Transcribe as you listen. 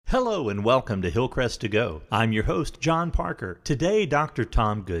Hello and welcome to Hillcrest to Go. I'm your host, John Parker. Today, Dr.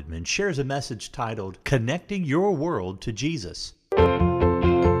 Tom Goodman shares a message titled, Connecting Your World to Jesus.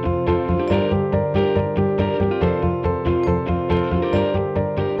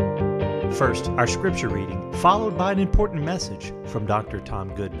 First, our scripture reading, followed by an important message from Dr.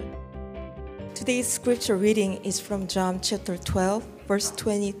 Tom Goodman. Today's scripture reading is from John chapter 12, verse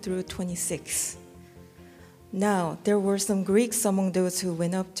 20 through 26. Now, there were some Greeks among those who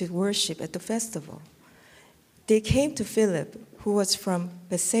went up to worship at the festival. They came to Philip, who was from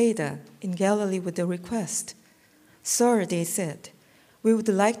Bethsaida in Galilee, with a request. Sir, they said, we would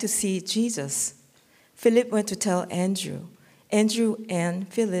like to see Jesus. Philip went to tell Andrew. Andrew and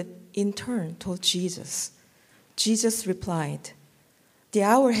Philip in turn told Jesus. Jesus replied, the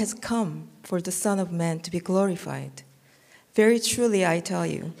hour has come for the Son of Man to be glorified. Very truly I tell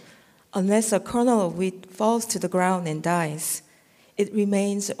you, unless a kernel of wheat falls to the ground and dies, it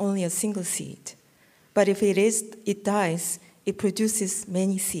remains only a single seed. But if it dies, it produces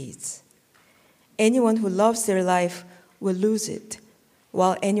many seeds. Anyone who loves their life will lose it,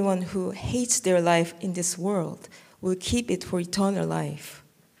 while anyone who hates their life in this world will keep it for eternal life.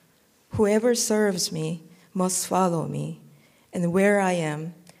 Whoever serves me must follow me, and where I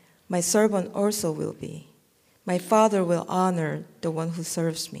am, my servant also will be. My Father will honor the one who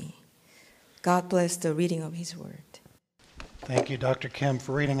serves me. God bless the reading of His Word. Thank you, Dr. Kim,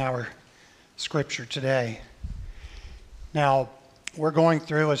 for reading our scripture today. Now, we're going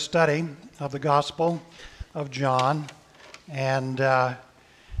through a study of the Gospel of John, and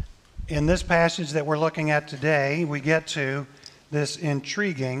in this passage that we're looking at today, we get to this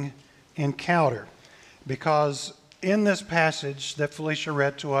intriguing encounter, because in this passage that Felicia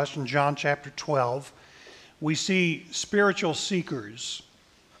read to us in John chapter 12, we see spiritual seekers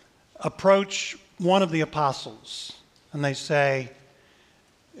approach one of the apostles, and they say,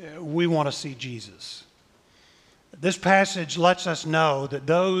 we want to see Jesus. This passage lets us know that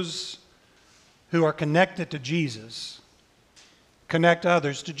those who are connected to Jesus connect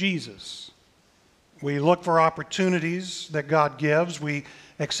others to Jesus. We look for opportunities that God gives. We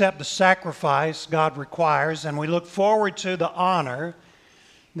accept the sacrifice God requires, and we look forward to the honor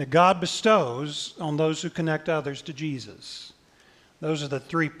that God bestows on those who connect others to Jesus. Those are the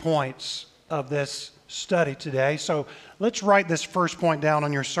 3 points of this study today. So let's write this first point down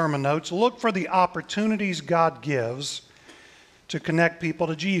on your sermon notes. Look for the opportunities God gives to connect people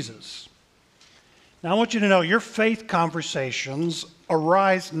to Jesus. Now I want you to know your faith conversations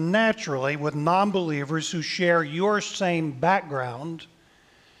arise naturally with non-believers who share your same background,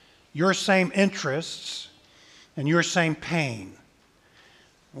 your same interests, and your same pain.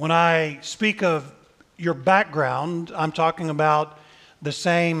 When I speak of your background, I'm talking about the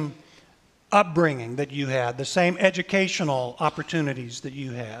same upbringing that you had, the same educational opportunities that you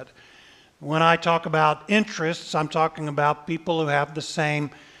had. When I talk about interests, I'm talking about people who have the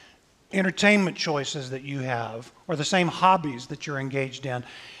same entertainment choices that you have, or the same hobbies that you're engaged in.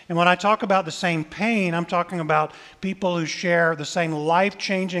 And when I talk about the same pain, I'm talking about people who share the same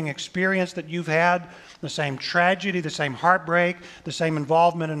life-changing experience that you've had, the same tragedy, the same heartbreak, the same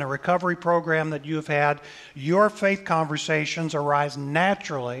involvement in a recovery program that you've had. Your faith conversations arise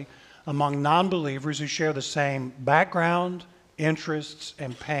naturally among non-believers who share the same background, interests,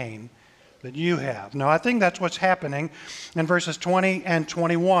 and pain that you have. Now, I think that's what's happening in verses 20 and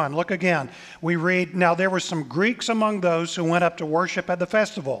 21. Look again. We read, now there were some Greeks among those who went up to worship at the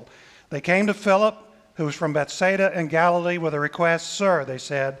festival. They came to Philip, who was from Bethsaida in Galilee, with a request. Sir, they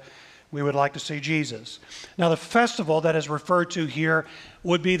said, we would like to see Jesus. Now, the festival that is referred to here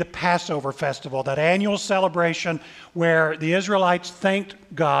would be the Passover festival, that annual celebration where the Israelites thanked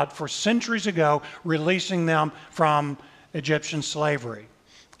God for centuries ago releasing them from Egyptian slavery.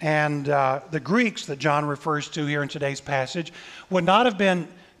 And the Greeks that John refers to here in today's passage would not have been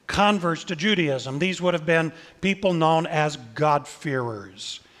converts to Judaism. These would have been people known as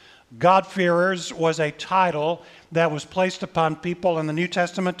God-fearers. God-fearers was a title that was placed upon people in the New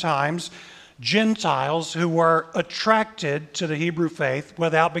Testament times, Gentiles who were attracted to the Hebrew faith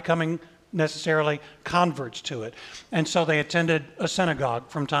without becoming necessarily converts to it. And so they attended a synagogue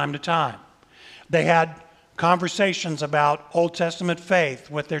from time to time. They had conversations about Old Testament faith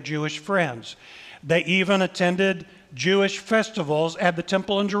with their Jewish friends. They even attended Jewish festivals at the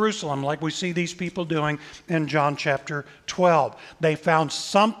temple in Jerusalem, like we see these people doing in John chapter 12. They found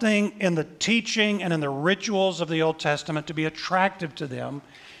something in the teaching and in the rituals of the Old Testament to be attractive to them,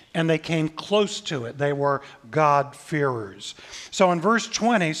 and they came close to it. They were God-fearers. So in verse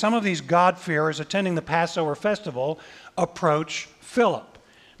 20, some of these God-fearers attending the Passover festival approach Philip.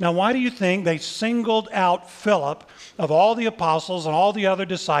 Now, why do you think they singled out Philip of all the apostles and all the other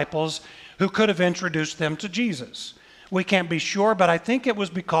disciples who could have introduced them to Jesus? We can't be sure, but I think it was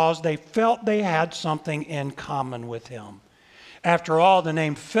because they felt they had something in common with him. After all, the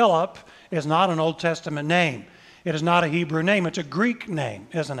name Philip is not an Old Testament name. It is not a Hebrew name. It's a Greek name,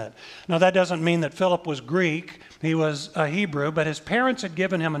 isn't it? Now, that doesn't mean that Philip was Greek. He was a Hebrew, but his parents had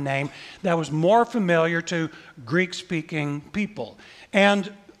given him a name that was more familiar to Greek-speaking people.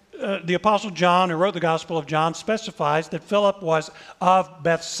 And the Apostle John, who wrote the Gospel of John, specifies that Philip was of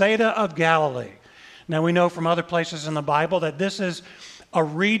Bethsaida of Galilee. Now, we know from other places in the Bible that this is a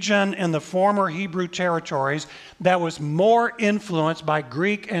region in the former Hebrew territories that was more influenced by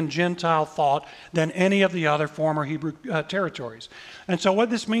Greek and Gentile thought than any of the other former Hebrew territories. And so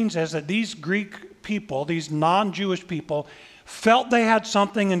what this means is that these Greek people, these non-Jewish people, felt they had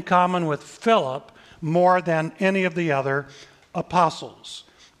something in common with Philip more than any of the other apostles.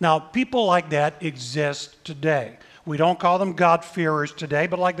 Now, people like that exist today. We don't call them God-fearers today,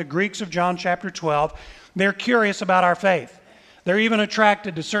 but like the Greeks of John chapter 12, they're curious about our faith. They're even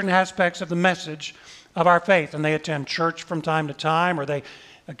attracted to certain aspects of the message of our faith, and they attend church from time to time, or they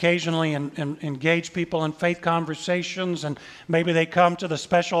occasionally engage people in faith conversations, and maybe they come to the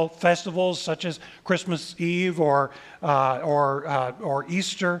special festivals such as Christmas Eve or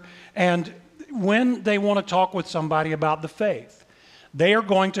Easter. And when they want to talk with somebody about the faith, they are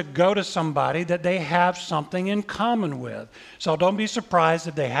going to go to somebody that they have something in common with. So don't be surprised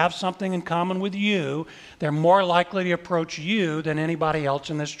if they have something in common with you. They're more likely to approach you than anybody else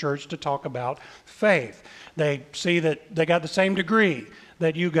in this church to talk about faith. They see that they got the same degree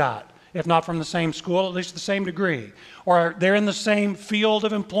that you got. If not from the same school, at least the same degree. Or they're in the same field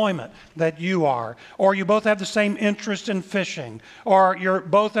of employment that you are. Or you both have the same interest in fishing. Or you're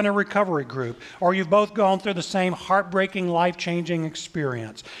both in a recovery group. Or you've both gone through the same heartbreaking, life-changing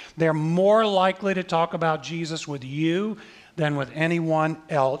experience. They're more likely to talk about Jesus with you than with anyone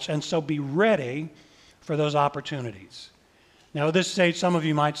else. And so be ready for those opportunities. Now, at this stage, some of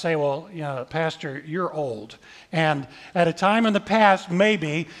you might say, well, Pastor, you're old. And at a time in the past,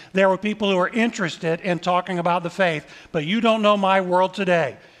 maybe there were people who were interested in talking about the faith, but you don't know my world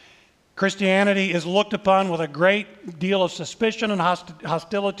today. Christianity is looked upon with a great deal of suspicion and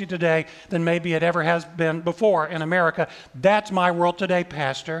hostility today than maybe it ever has been before in America. That's my world today,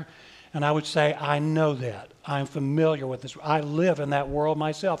 Pastor. And I would say, I know that. I'm familiar with this. I live in that world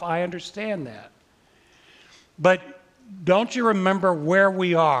myself. I understand that. But don't you remember where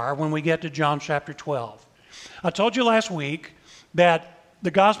we are when we get to John chapter 12? I told you last week that the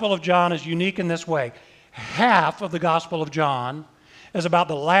Gospel of John is unique in this way. Half of the Gospel of John is about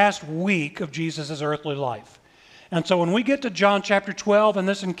the last week of Jesus' earthly life. And so when we get to John chapter 12 and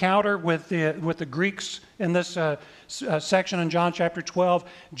this encounter with the Greeks in this section in John chapter 12,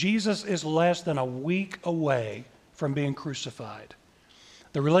 Jesus is less than a week away from being crucified.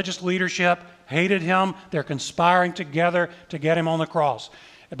 The religious leadership hated him. They're conspiring together to get him on the cross.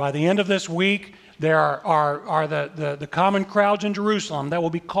 And by the end of this week, there are the common crowds in Jerusalem that will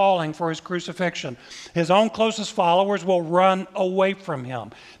be calling for his crucifixion. His own closest followers will run away from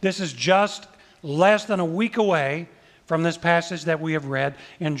him. This is just less than a week away from this passage that we have read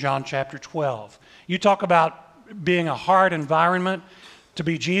in John chapter 12. You talk about being a hard environment to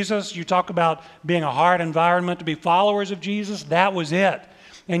be Jesus. You talk about being a hard environment to be followers of Jesus. That was it.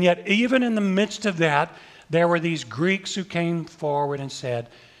 And yet, even in the midst of that, there were these Greeks who came forward and said,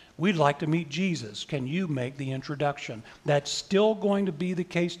 we'd like to meet Jesus. Can you make the introduction? That's still going to be the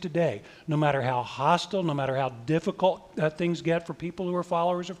case today, no matter how hostile, no matter how difficult things get for people who are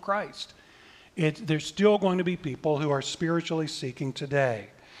followers of Christ. There's still going to be people who are spiritually seeking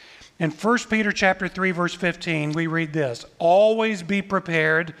today. In 1 Peter chapter 3, verse 15, we read this, always be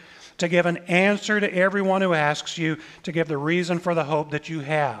prepared to give an answer to everyone who asks you, to give the reason for the hope that you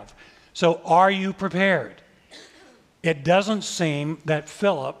have. So are you prepared? It doesn't seem that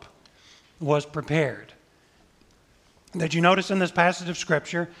Philip was prepared. Did you notice in this passage of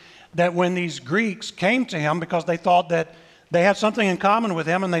Scripture that when these Greeks came to him because they thought that they had something in common with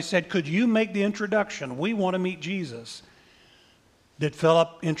him and they said, could you make the introduction? We want to meet Jesus. Did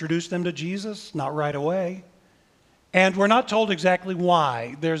Philip introduce them to Jesus? Not right away. And we're not told exactly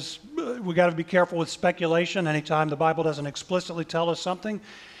why. We got to be careful with speculation anytime the Bible doesn't explicitly tell us something.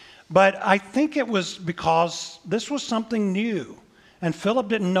 But I think it was because this was something new, and Philip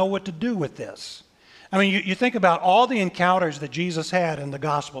didn't know what to do with this. I mean, you think about all the encounters that Jesus had in the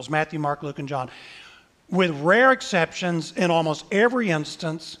Gospels, Matthew, Mark, Luke, and John. With rare exceptions, in almost every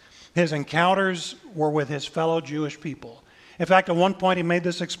instance, his encounters were with his fellow Jewish people. In fact, at one point he made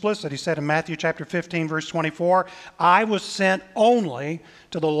this explicit. He said in Matthew chapter 15, verse 24, I was sent only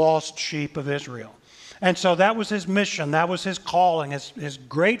to the lost sheep of Israel. And so that was his mission. That was his calling. His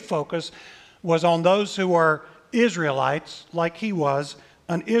great focus was on those who were Israelites, like he was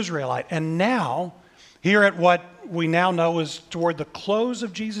an Israelite. And now, here at what we now know is toward the close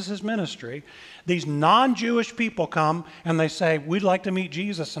of Jesus' ministry, these non-Jewish people come and they say, we'd like to meet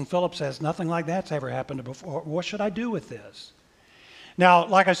Jesus. And Philip says, nothing like that's ever happened before. What should I do with this? Now,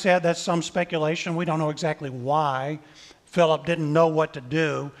 like I said, that's some speculation. We don't know exactly why Philip didn't know what to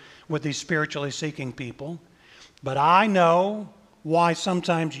do with these spiritually seeking people. But I know why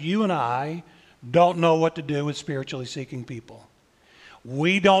sometimes you and I don't know what to do with spiritually seeking people.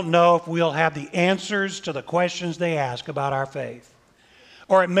 We don't know if we'll have the answers to the questions they ask about our faith.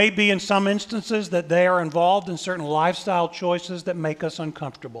 Or it may be in some instances that they are involved in certain lifestyle choices that make us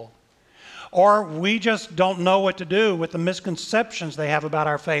uncomfortable. Or we just don't know what to do with the misconceptions they have about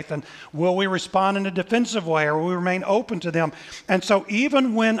our faith. And will we respond in a defensive way, or will we remain open to them? And so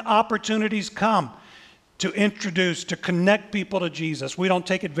even when opportunities come to introduce, to connect people to Jesus, we don't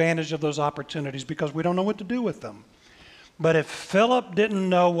take advantage of those opportunities because we don't know what to do with them. But if Philip didn't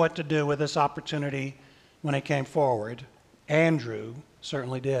know what to do with this opportunity when he came forward, Andrew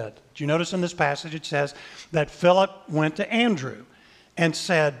certainly did. Do you notice in this passage it says that Philip went to Andrew and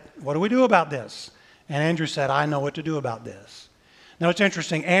said, what do we do about this? And Andrew said, I know what to do about this. Now it's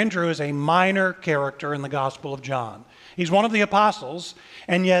interesting, Andrew is a minor character in the Gospel of John. He's one of the apostles,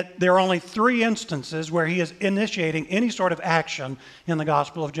 and yet there are only 3 instances where he is initiating any sort of action in the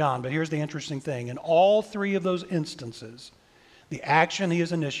Gospel of John. But here's the interesting thing. In all 3 of those instances, the action he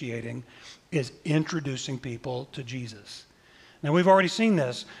is initiating is introducing people to Jesus. Now, we've already seen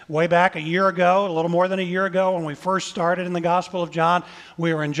this way back a year ago, a little more than a year ago, when we first started in the Gospel of John.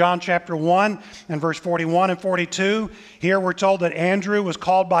 We were in John chapter 1 and verse 41 and 42. Here we're told that Andrew was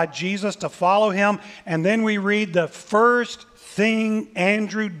called by Jesus to follow him. And then we read the first thing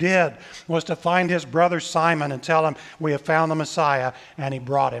Andrew did was to find his brother Simon and tell him, we have found the Messiah, and he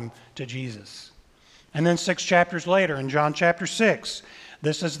brought him to Jesus. And then 6 chapters later, in John chapter 6,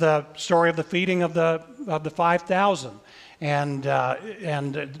 this is the story of the feeding of the 5,000. And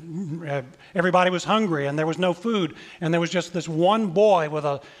everybody was hungry, and there was no food. And there was just this one boy with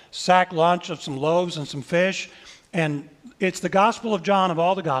a sack lunch of some loaves and some fish. And it's the Gospel of John, of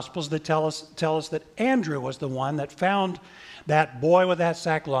all the Gospels, that tell us that Andrew was the one that found that boy with that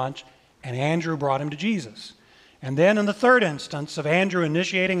sack lunch, and Andrew brought him to Jesus. And then in the third instance of Andrew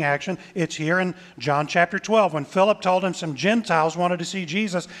initiating action, it's here in John chapter 12. When Philip told him some Gentiles wanted to see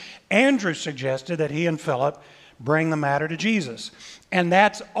Jesus, Andrew suggested that he and Philip bring the matter to Jesus. And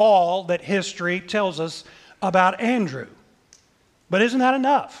that's all that history tells us about Andrew. But isn't that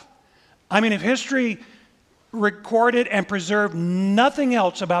enough? I mean, if history recorded and preserved nothing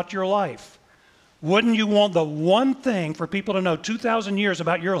else about your life, wouldn't you want the one thing for people to know 2,000 years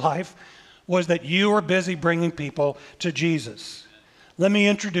about your life was that you were busy bringing people to Jesus? Let me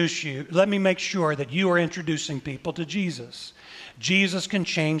introduce you. Let me make sure that you are introducing people to Jesus. Jesus can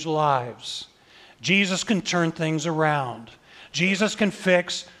change lives. Jesus can turn things around. Jesus can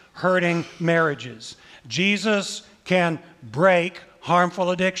fix hurting marriages. Jesus can break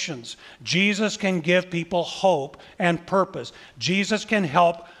harmful addictions. Jesus can give people hope and purpose. Jesus can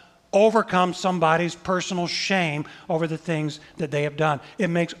help overcome somebody's personal shame over the things that they have done. It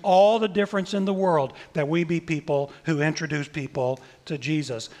makes all the difference in the world that we be people who introduce people to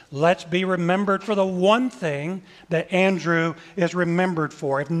Jesus. Let's be remembered for the one thing that Andrew is remembered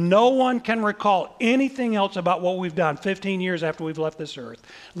for. If no one can recall anything else about what we've done 15 years after we've left this earth,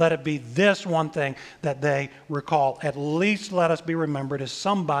 let it be this one thing that they recall. At least let us be remembered as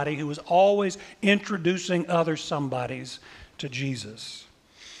somebody who is always introducing other somebodies to Jesus.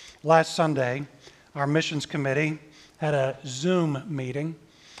 Last Sunday, our missions committee had a Zoom meeting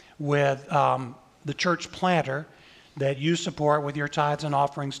with the church planter that you support with your tithes and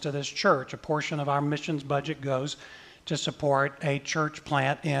offerings to this church. A portion of our missions budget goes to support a church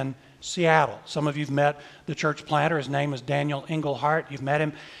plant in Seattle. Some of you have met the church planter. His name is Daniel Engelhart. You've met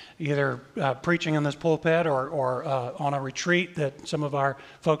him either preaching in this pulpit or on a retreat that some of our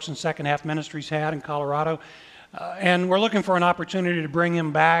folks in Second Half Ministries had in Colorado. And we're looking for an opportunity to bring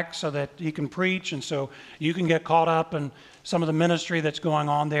him back so that he can preach and so you can get caught up in some of the ministry that's going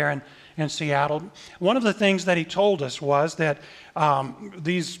on there in Seattle. One of the things that he told us was that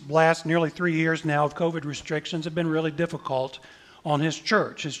these last nearly 3 years now of COVID restrictions have been really difficult on his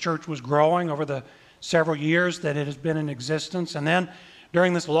church. His church was growing over the several years that it has been in existence. And then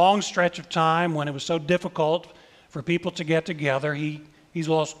during this long stretch of time when it was so difficult for people to get together, he's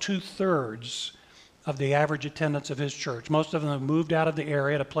lost 2/3 of the average attendance of his church. Most of them have moved out of the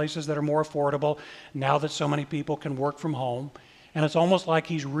area to places that are more affordable now that so many people can work from home. And it's almost like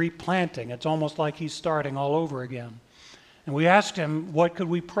he's replanting. It's almost like he's starting all over again. And we asked him, what could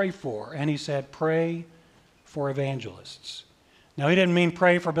we pray for? And he said, pray for evangelists. Now, he didn't mean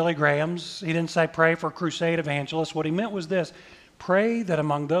pray for Billy Grahams. He didn't say pray for crusade evangelists. What he meant was this: pray that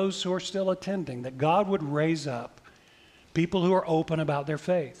among those who are still attending, that God would raise up people who are open about their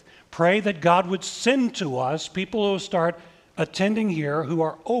faith. Pray that God would send to us people who will start attending here who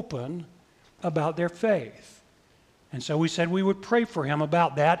are open about their faith. And so we said we would pray for him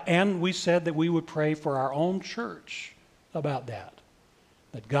about that, and we said that we would pray for our own church about that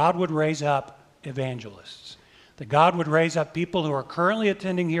God would raise up evangelists, that God would raise up people who are currently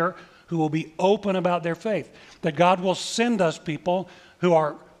attending here who will be open about their faith, that God will send us people who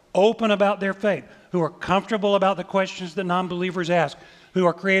are open about their faith, who are comfortable about the questions that non-believers ask, who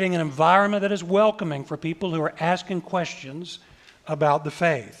are creating an environment that is welcoming for people who are asking questions about the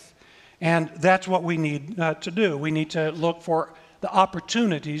faith. And that's what we need to do. We need to look for the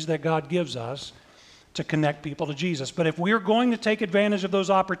opportunities that God gives us to connect people to Jesus. But if we are going to take advantage of those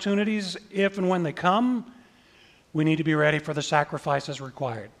opportunities, if and when they come, we need to be ready for the sacrifices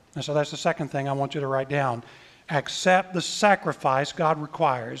required. And so that's the second thing I want you to write down. Accept the sacrifice God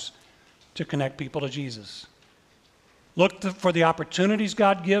requires to connect people to Jesus. Look for the opportunities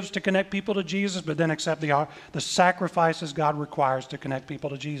God gives to connect people to Jesus, but then accept the sacrifices God requires to connect people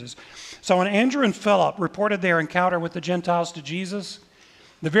to Jesus. So when Andrew and Philip reported their encounter with the Gentiles to Jesus,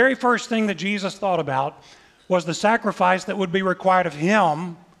 the very first thing that Jesus thought about was the sacrifice that would be required of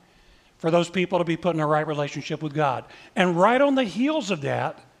him for those people to be put in a right relationship with God. And right on the heels of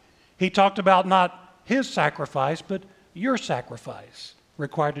that, he talked about not his sacrifice, but your sacrifice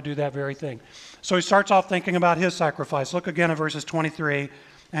required to do that very thing. So he starts off thinking about his sacrifice. Look again at verses 23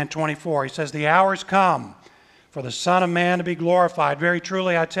 and 24. He says, "The hour's come for the Son of Man to be glorified. Very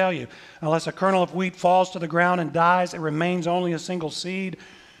truly I tell you, unless a kernel of wheat falls to the ground and dies, it remains only a single seed.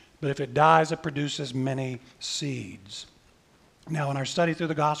 But if it dies, it produces many seeds." Now, in our study through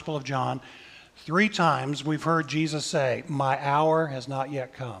the Gospel of John, 3 times we've heard Jesus say, "My hour has not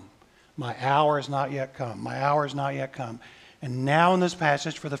yet come. My hour has not yet come. My hour has not yet come." And now in this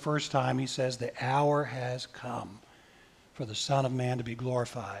passage, for the first time, he says, the hour has come for the Son of Man to be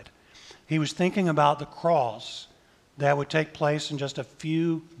glorified. He was thinking about the cross that would take place in just a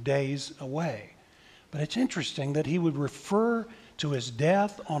few days away. But it's interesting that he would refer to his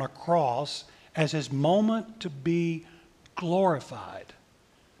death on a cross as his moment to be glorified.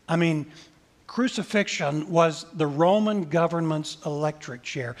 I mean, crucifixion was the Roman government's electric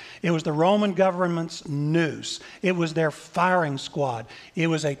chair. It was the Roman government's noose. It was their firing squad. It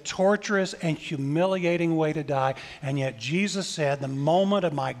was a torturous and humiliating way to die. And yet Jesus said, the moment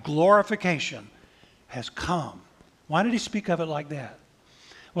of my glorification has come. Why did he speak of it like that?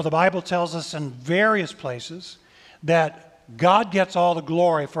 Well, the Bible tells us in various places that God gets all the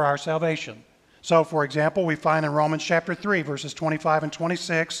glory for our salvation. So, for example, we find in Romans chapter 3, verses 25 and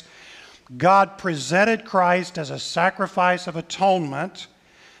 26, God presented Christ as a sacrifice of atonement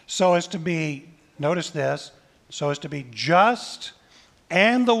so as to be, notice this, so as to be just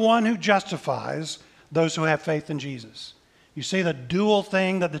and the one who justifies those who have faith in Jesus. You see the dual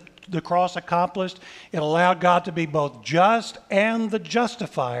thing that the cross accomplished? It allowed God to be both just and the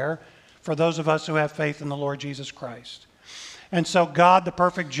justifier for those of us who have faith in the Lord Jesus Christ. And so God, the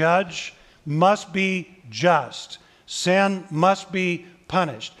perfect judge, must be just. Sin must be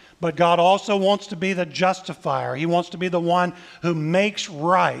punished. But God also wants to be the justifier. He wants to be the one who makes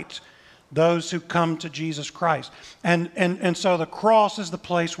right those who come to Jesus Christ. And so the cross is the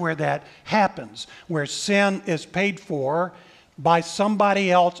place where that happens, where sin is paid for by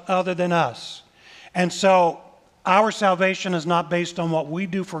somebody else other than us. And so our salvation is not based on what we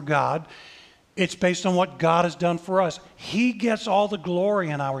do for God. It's based on what God has done for us. He gets all the glory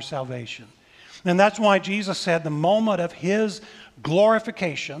in our salvation. And that's why Jesus said the moment of his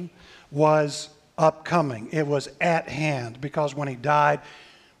glorification was upcoming. It was at hand, because when he died,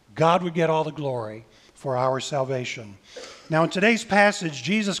 God would get all the glory for our salvation. Now, in today's passage,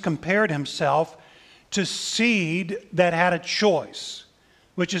 Jesus compared himself to seed that had a choice,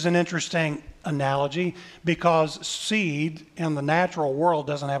 which is an interesting analogy, because seed in the natural world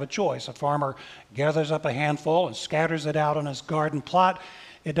doesn't have a choice. A farmer gathers up a handful and scatters it out on his garden plot.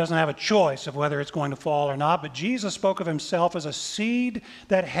 It doesn't have a choice of whether it's going to fall or not. But Jesus spoke of himself as a seed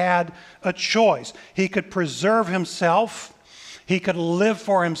that had a choice. He could preserve himself. He could live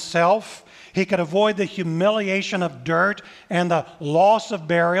for himself. He could avoid the humiliation of dirt and the loss of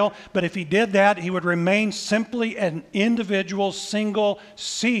burial. But if he did that, he would remain simply an individual single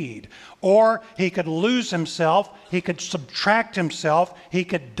seed. Or he could lose himself. He could subtract himself. He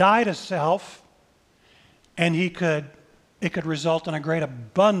could die to self. And it could result in a great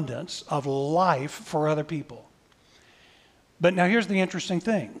abundance of life for other people. But now here's the interesting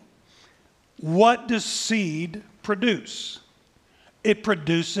thing. What does seed produce? It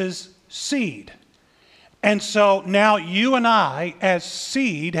produces seed. And so now you and I, as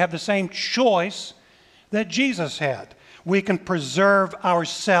seed, have the same choice that Jesus had. We can preserve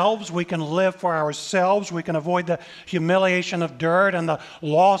ourselves. We can live for ourselves. We can avoid the humiliation of dirt and the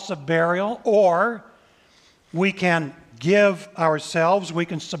loss of burial. Or we can give ourselves. We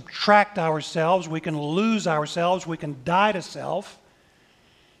can subtract ourselves. We can lose ourselves. We can die to self.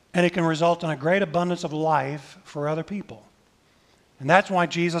 And it can result in a great abundance of life for other people. And that's why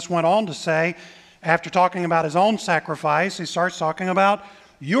Jesus went on to say, after talking about his own sacrifice, he starts talking about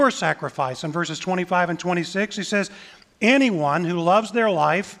your sacrifice. In verses 25 and 26, he says, anyone who loves their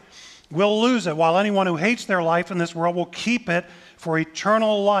life will lose it, while anyone who hates their life in this world will keep it for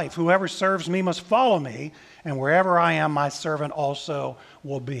eternal life. Whoever serves me must follow me, and wherever I am, my servant also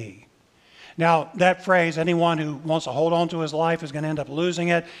will be. Now, that phrase, anyone who wants to hold on to his life is going to end up losing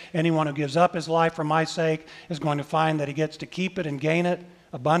it. Anyone who gives up his life for my sake is going to find that he gets to keep it and gain it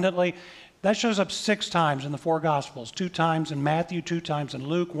abundantly. That shows up 6 times in the 4 Gospels, 2 times in Matthew, 2 times in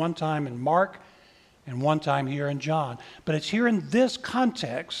Luke, 1 time in Mark, and 1 time here in John. But it's here in this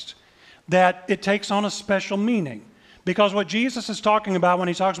context that it takes on a special meaning. Because what Jesus is talking about when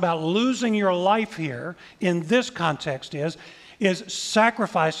he talks about losing your life here in this context is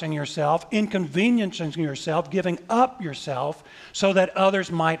sacrificing yourself, inconveniencing yourself, giving up yourself so that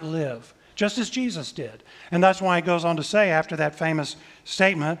others might live, just as Jesus did. And that's why he goes on to say after that famous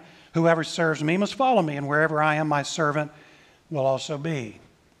statement, whoever serves me must follow me, and wherever I am, my servant will also be.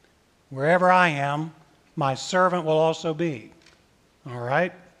 Wherever I am, my servant will also be. All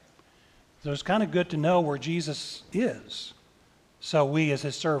right? So it's kind of good to know where Jesus is, so we as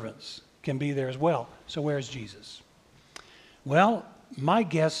his servants can be there as well. So where's Jesus? Well, my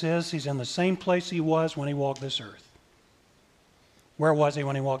guess is he's in the same place he was when he walked this earth. Where was he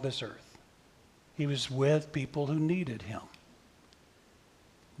when he walked this earth? He was with people who needed him.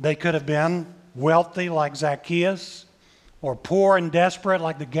 They could have been wealthy like Zacchaeus, or poor and desperate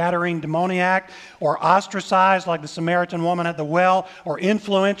like the Gadarene demoniac, or ostracized like the Samaritan woman at the well, or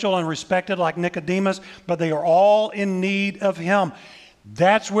influential and respected like Nicodemus, but they are all in need of him.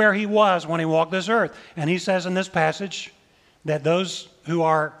 That's where he was when he walked this earth. And he says in this passage that those who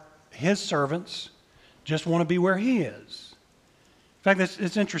are his servants just want to be where he is. In fact,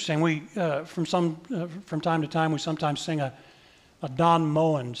 it's interesting. We, from time to time, we sometimes sing a Don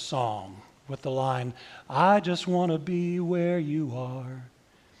Moen song with the line, I just want to be where you are,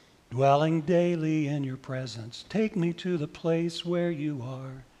 dwelling daily in your presence. Take me to the place where you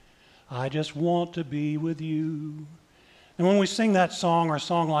are. I just want to be with you. And when we sing that song or a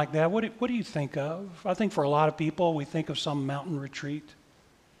song like that, what do you think of? I think for a lot of people, we think of some mountain retreat,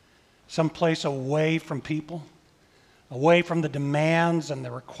 some place away from people, away from the demands and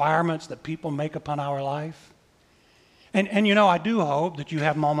the requirements that people make upon our life. And you know, I do hope that you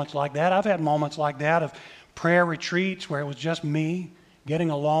have moments like that. I've had moments like that of prayer retreats where it was just me, getting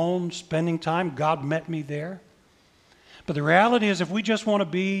alone, spending time. God met me there. But the reality is, if we just want to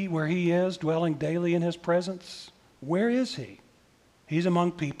be where he is, dwelling daily in his presence, where is he? He's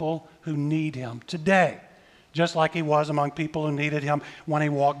among people who need him today, just like he was among people who needed him when he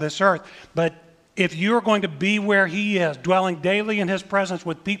walked this earth. But if you're going to be where he is, dwelling daily in his presence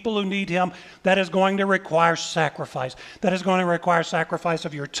with people who need him, that is going to require sacrifice. That is going to require sacrifice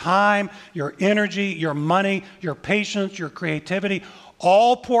of your time, your energy, your money, your patience, your creativity,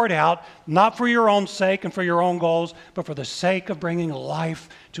 all poured out, not for your own sake and for your own goals, but for the sake of bringing life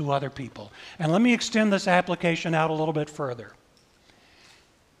to other people. And let me extend this application out a little bit further.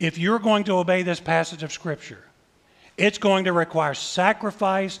 If you're going to obey this passage of Scripture, it's going to require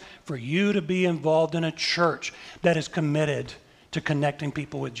sacrifice for you to be involved in a church that is committed to connecting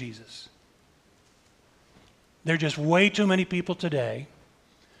people with Jesus. There are just way too many people today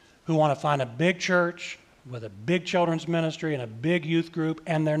who want to find a big church with a big children's ministry and a big youth group,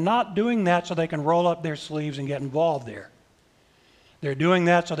 and they're not doing that so they can roll up their sleeves and get involved there. They're doing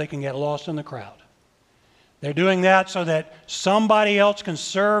that so they can get lost in the crowd. They're doing that so that somebody else can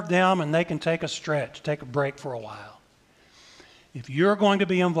serve them and they can take a stretch, take a break for a while. If you're going to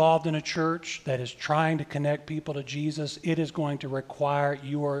be involved in a church that is trying to connect people to Jesus, it is going to require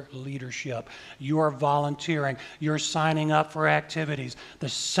your leadership, your volunteering, your signing up for activities, the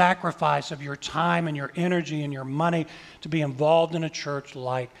sacrifice of your time and your energy and your money to be involved in a church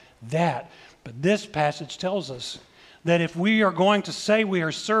like that. But this passage tells us that if we are going to say we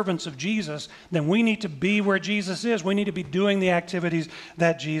are servants of Jesus, then we need to be where Jesus is. We need to be doing the activities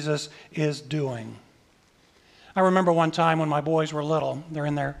that Jesus is doing. I remember one time when my boys were little. They're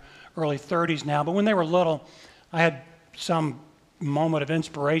in their early 30s now, but when they were little, I had some moment of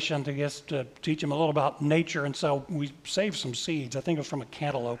inspiration to teach them a little about nature, and so we saved some seeds. I think it was from a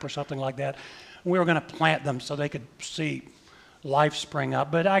cantaloupe or something like that. We were going to plant them so they could see life spring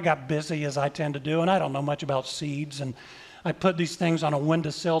up, but I got busy, as I tend to do, and I don't know much about seeds, and I put these things on a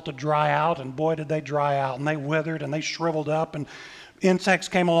windowsill to dry out, and boy, did they dry out, and they withered, and they shriveled up, and insects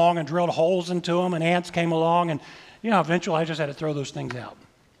came along and drilled holes into them, and ants came along, and eventually I just had to throw those things out.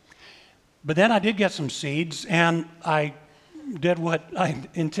 But then I did get some seeds, and I did what I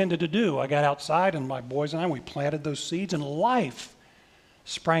intended to do. I got outside, and my boys and I, we planted those seeds, and life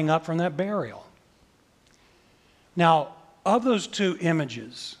sprang up from that burial. Now, of those two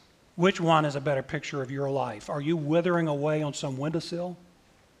images, which one is a better picture of your life? Are you withering away on some windowsill?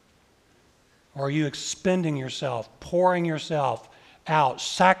 Or are you expending yourself, pouring yourself out,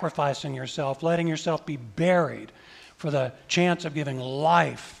 sacrificing yourself, letting yourself be buried for the chance of giving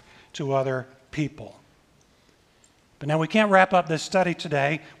life to other people? But now we can't wrap up this study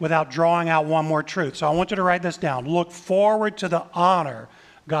today without drawing out one more truth. So I want you to write this down. Look forward to the honor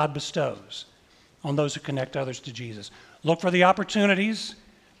God bestows on those who connect others to Jesus. Look for the opportunities,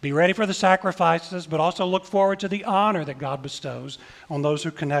 be ready for the sacrifices, but also look forward to the honor that God bestows on those who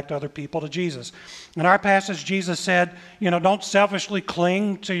connect other people to Jesus. In our passage, Jesus said, don't selfishly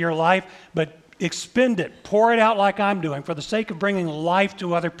cling to your life, but expend it, pour it out like I'm doing for the sake of bringing life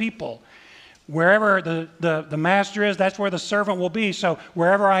to other people. Wherever the master is, that's where the servant will be. So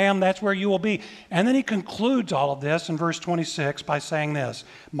wherever I am, that's where you will be. And then he concludes all of this in verse 26 by saying this,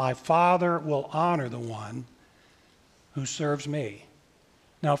 my Father will honor the one who serves me.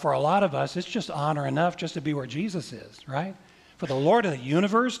 Now, for a lot of us, it's just honor enough just to be where Jesus is, right? For the Lord of the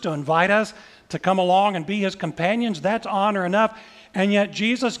universe to invite us to come along and be his companions, that's honor enough. And yet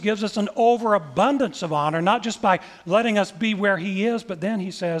Jesus gives us an overabundance of honor, not just by letting us be where he is, but then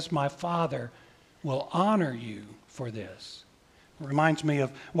he says, my Father will honor you for this. It reminds me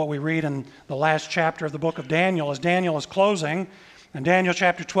of what we read in the last chapter of the book of Daniel. As Daniel is closing, in Daniel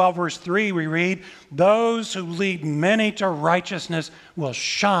chapter 12, verse 3, we read, those who lead many to righteousness will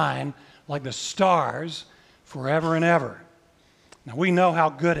shine like the stars forever and ever. Now, we know how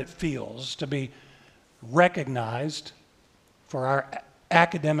good it feels to be recognized for our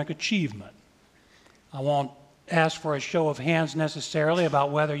academic achievement. I won't ask for a show of hands necessarily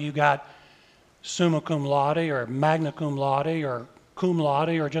about whether you got summa cum laude or magna cum laude or cum laude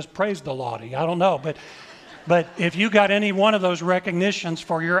or just praise the laude. I don't know, but if you got any one of those recognitions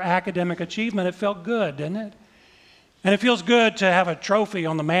for your academic achievement, it felt good, didn't it? And it feels good to have a trophy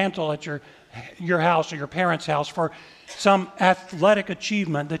on the mantle at your house or your parents' house for some athletic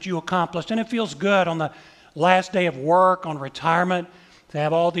achievement that you accomplished. And it feels good on the last day of work, on retirement, to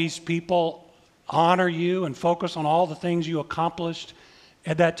have all these people honor you and focus on all the things you accomplished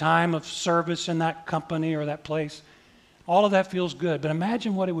at that time of service in that company or that place. All of that feels good. But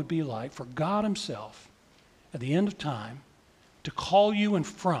imagine what it would be like for God himself at the end of time to call you in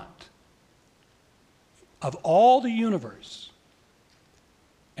front of all the universe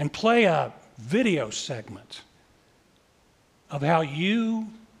and play a video segment of how you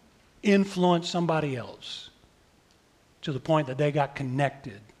influence somebody else to the point that they got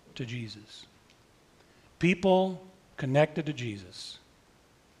connected to Jesus. People connected to Jesus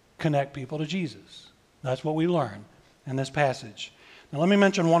connect people to Jesus. That's what we learn in this passage. Now let me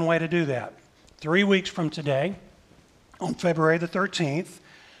mention one way to do that. 3 weeks from today, on February the 13th,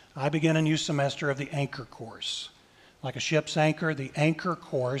 I begin a new semester of the Anchor course. Like a ship's anchor, the Anchor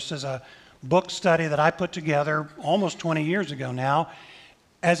course is a book study that I put together almost 20 years ago now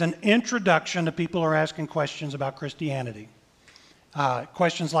as an introduction to people who are asking questions about Christianity.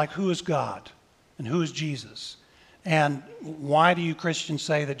 Questions like, who is God? And who is Jesus? And why do you Christians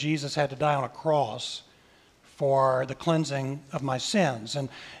say that Jesus had to die on a cross for the cleansing of my sins?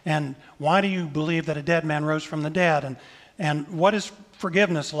 And why do you believe that a dead man rose from the dead? And what is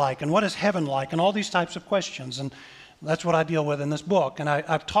forgiveness like? And what is heaven like? And all these types of questions. And that's what I deal with in this book. And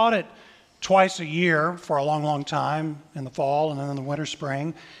I've taught it twice a year for a long, long time, in the fall and then in the winter,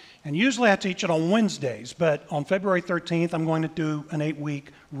 spring. And usually I teach it on Wednesdays, but on February 13th, I'm going to do an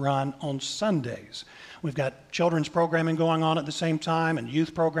 8-week run on Sundays. We've got children's programming going on at the same time and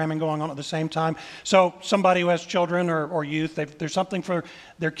youth programming going on at the same time. So somebody who has children or youth, there's something for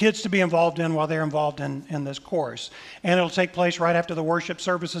their kids to be involved in while they're involved in this course. And it'll take place right after the worship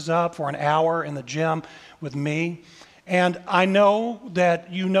service is up for an hour in the gym with me. And I know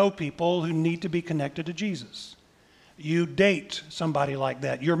that you know people who need to be connected to Jesus. You date somebody like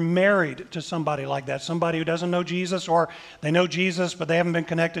that. You're married to somebody like that, somebody who doesn't know Jesus, or they know Jesus, but they haven't been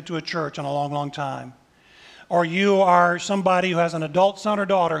connected to a church in a long, long time. Or you are somebody who has an adult son or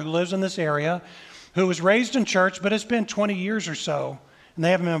daughter who lives in this area, who was raised in church, but it's been 20 years or so, and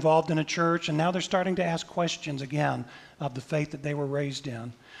they haven't been involved in a church, and now they're starting to ask questions again of the faith that they were raised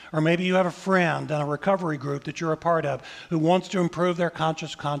in. Or maybe you have a friend in a recovery group that you're a part of who wants to improve their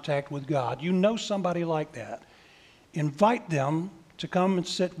conscious contact with God. You know somebody like that. Invite them to come and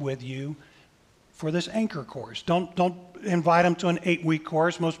sit with you for this anchor course. Don't invite them to an 8-week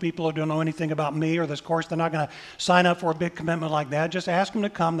course. Most people who don't know anything about me or this course, they're not going to sign up for a big commitment like that. Just ask them to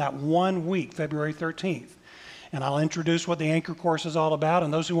come that 1 week, February 13th. And I'll introduce what the anchor course is all about.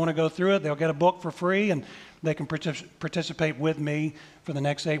 And those who want to go through it, they'll get a book for free and they can participate with me for the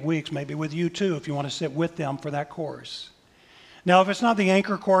next 8 weeks, maybe with you too, if you want to sit with them for that course. Now, if it's not the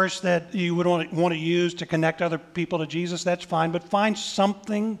anchor course that you would want to use to connect other people to Jesus, that's fine. But find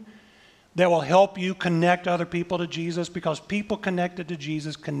something that will help you connect other people to Jesus, because people connected to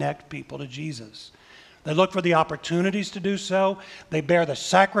Jesus connect people to Jesus. They look for the opportunities to do so. They bear the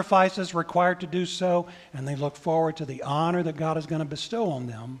sacrifices required to do so. And they look forward to the honor that God is going to bestow on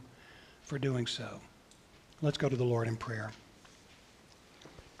them for doing so. Let's go to the Lord in prayer.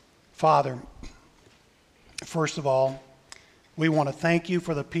 Father, first of all, we want to thank you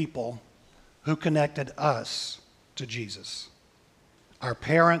for the people who connected us to Jesus. Our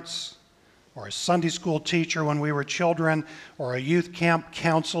parents, or a Sunday school teacher when we were children, or a youth camp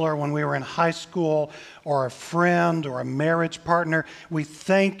counselor when we were in high school, or a friend or a marriage partner. We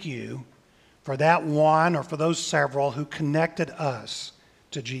thank you for that one or for those several who connected us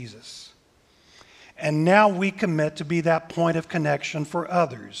to Jesus. And now we commit to be that point of connection for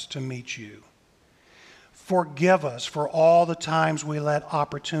others to meet you. Forgive us for all the times we let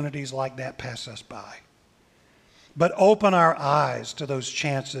opportunities like that pass us by. But open our eyes to those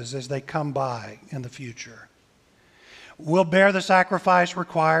chances as they come by in the future. We'll bear the sacrifice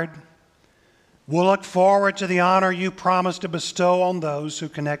required. We'll look forward to the honor you promise to bestow on those who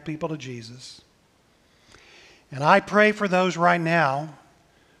connect people to Jesus. And I pray for those right now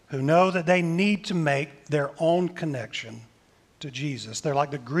who know that they need to make their own connection to Jesus. They're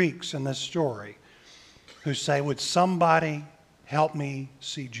like the Greeks in this story who say, would somebody help me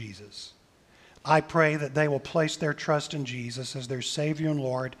see Jesus? I pray that they will place their trust in Jesus as their Savior and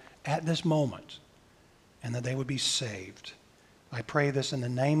Lord at this moment, and that they would be saved. I pray this in the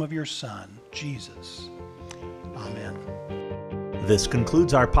name of your Son, Jesus. Amen. This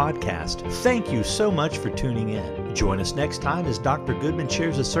concludes our podcast. Thank you so much for tuning in. Join us next time as Dr. Goodman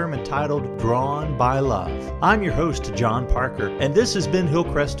shares a sermon titled Drawn by Love. I'm your host, John Parker, and this has been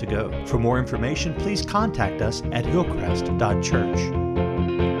Hillcrest to Go. For more information, please contact us at hillcrest.church.